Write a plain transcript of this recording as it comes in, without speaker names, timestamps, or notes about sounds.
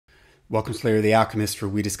Welcome to Larry the Alchemist, where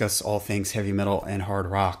we discuss all things heavy metal and hard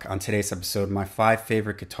rock. On today's episode, my 5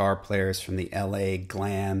 favorite guitar players from the LA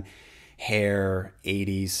glam, hair,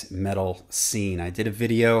 80s metal scene. I did a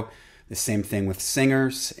video, the same thing with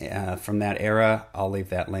singers from that era. I'll leave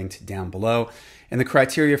that linked down below. And the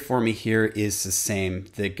criteria for me here is the same.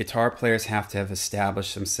 The guitar players have to have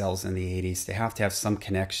established themselves in the 80s. They have to have some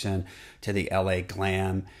connection to the LA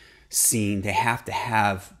glam scene. They have to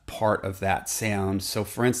have part of that sound. So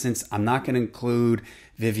for instance, I'm not going to include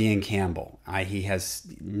Vivian Campbell. He has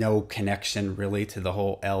no connection really to the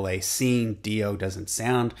whole LA scene. Dio doesn't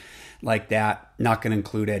sound like that. Not going to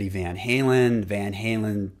include Eddie Van Halen. Van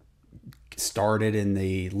Halen started in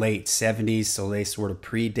the late 70s, so they sort of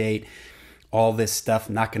predate all this stuff.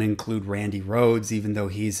 I'm not going to include Randy Rhoads, even though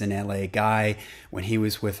he's an LA guy. When he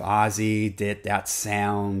was with Ozzy, that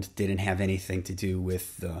sound didn't have anything to do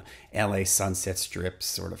with the LA Sunset Strip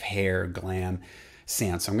sort of hair glam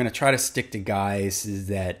sound. So I'm going to try to stick to guys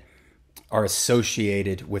that are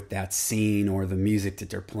associated with that scene, or the music that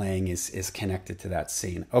they're playing is connected to that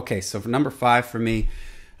scene. Okay, so for number 5 for me,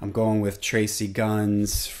 I'm going with Tracy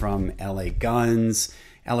Guns from LA Guns.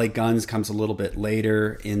 LA Guns comes a little bit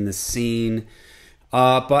later in the scene,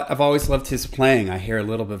 but I've always loved his playing. I hear a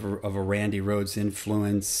little bit of a Randy Rhoads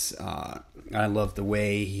influence. I love the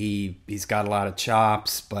way he's got a lot of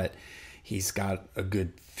chops, but he's got a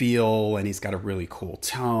good feel, and he's got a really cool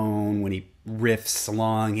tone. When he riffs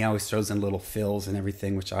along, he always throws in little fills and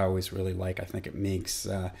everything, which I always really like. I think it makes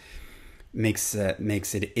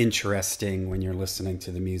it interesting when you're listening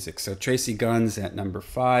to the music. So Tracy Guns at number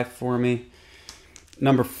 5 for me.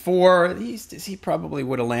 Number 4, he probably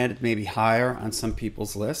would have landed maybe higher on some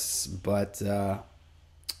people's lists, but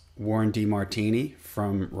Warren DeMartini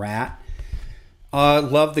from Rat.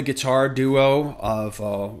 Love the guitar duo of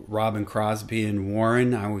Robin Crosby and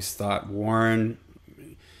Warren. I always thought Warren,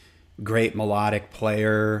 great melodic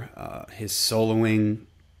player. His soloing,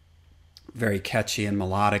 very catchy and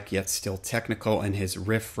melodic, yet still technical, and his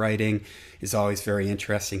riff writing is always very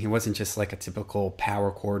interesting. He wasn't just like a typical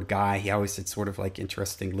power chord guy. He always did sort of like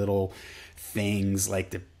interesting little things,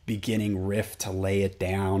 like the beginning riff to lay it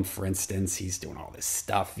down. For instance, he's doing all this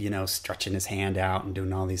stuff, stretching his hand out and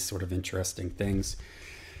doing all these sort of interesting things.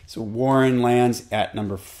 So Warren lands at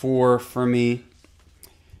number 4 for me.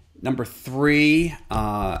 Number 3,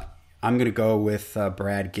 I'm going to go with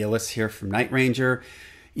Brad Gillis here from Night Ranger.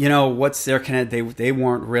 What's their kind of, they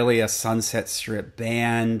weren't really a Sunset Strip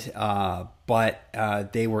band, but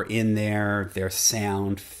they were in there. Their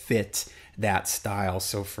sound fit that style.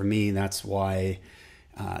 So for me, that's why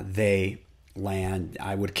they land.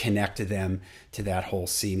 I would connect to them to that whole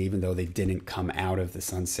scene, even though they didn't come out of the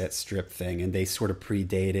Sunset Strip thing, and they sort of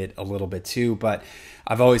predated a little bit too. But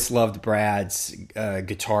I've always loved Brad's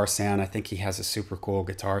guitar sound. I think he has a super cool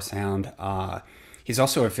guitar sound. He's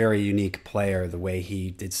also a very unique player, the way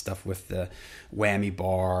he did stuff with the whammy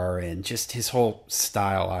bar, and just his whole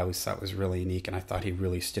style I always thought was really unique, and I thought he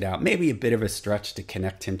really stood out. Maybe a bit of a stretch to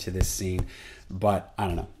connect him to this scene, but I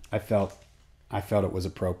don't know. I felt it was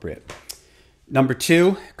appropriate. Number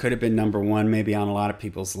 2, could have been number 1, maybe on a lot of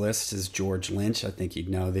people's lists, is George Lynch. I think you'd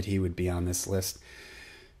know that he would be on this list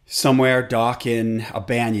somewhere. Dokken, a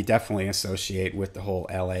band you definitely associate with the whole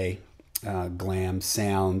LA glam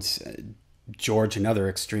sound. George, another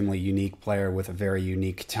extremely unique player with a very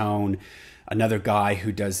unique tone. Another guy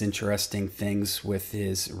who does interesting things with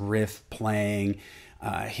his riff playing,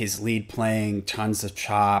 his lead playing, tons of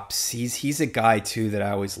chops. He's a guy, too, that I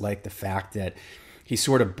always like the fact that he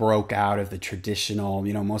sort of broke out of the traditional,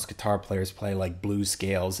 most guitar players play like blues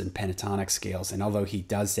scales and pentatonic scales. And although he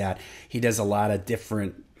does that, he does a lot of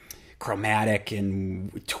different chromatic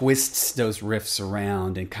and twists those riffs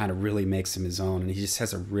around and kind of really makes him his own. And he just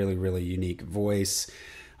has a really, really unique voice.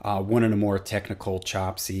 One of the more technical,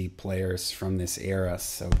 chopsy players from this era.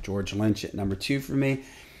 So George Lynch at number 2 for me.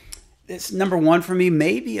 It's number 1 for me,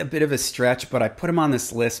 maybe a bit of a stretch, but I put him on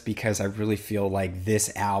this list because I really feel like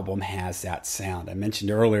this album has that sound. I mentioned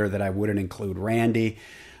earlier that I wouldn't include Randy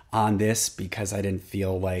on this because I didn't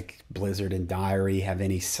feel like Blizzard and Diary have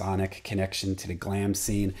any sonic connection to the glam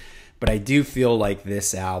scene. But I do feel like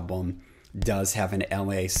this album does have an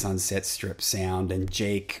LA Sunset Strip sound, and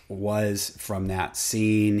Jake was from that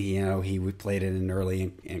scene. He played in an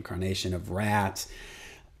early incarnation of Rat.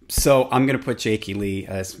 So I'm going to put Jakey Lee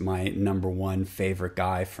as my number 1 favorite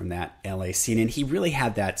guy from that LA scene. And he really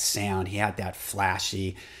had that sound. He had that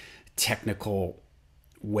flashy, technical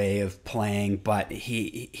way of playing, but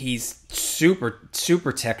he's super,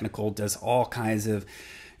 super technical, does all kinds of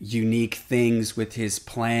unique things with his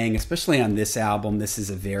playing, especially on this album. This is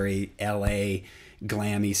a very LA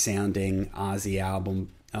glammy sounding Ozzy album.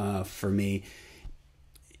 for me.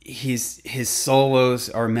 His solos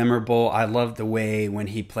are memorable. I love the way when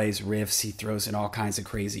he plays riffs, he throws in all kinds of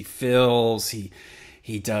crazy fills.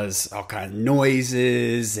 He does all kind of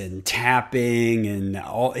noises and tapping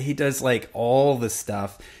and he does like all the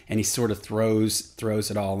stuff, and he sort of throws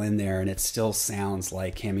it all in there, and it still sounds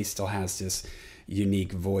like him. He still has this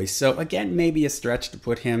unique voice. So again, maybe a stretch to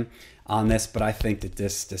put him on this, but I think that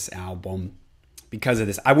this album, because of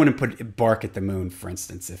this, I wouldn't put Bark at the Moon, for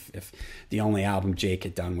instance. If the only album Jake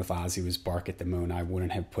had done with Ozzy was Bark at the Moon, I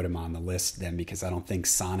wouldn't have put him on the list then, because I don't think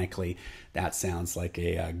sonically that sounds like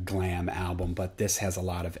a glam album. But this has a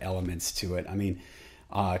lot of elements to it. I mean,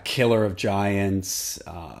 Killer of Giants,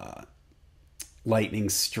 Lightning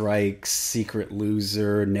Strikes, Secret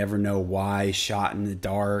Loser, Never Know Why, Shot in the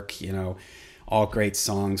Dark, all great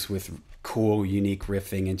songs with cool, unique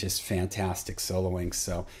riffing and just fantastic soloing.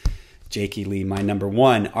 So Jakey Lee, my number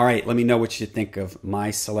one. All right, let me know what you think of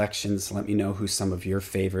my selections. Let me know who some of your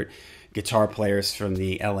favorite guitar players from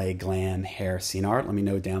the LA glam hair scene are. Let me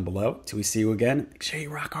know down below. Till we see you again, make sure you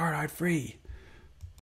rock hard, hard free.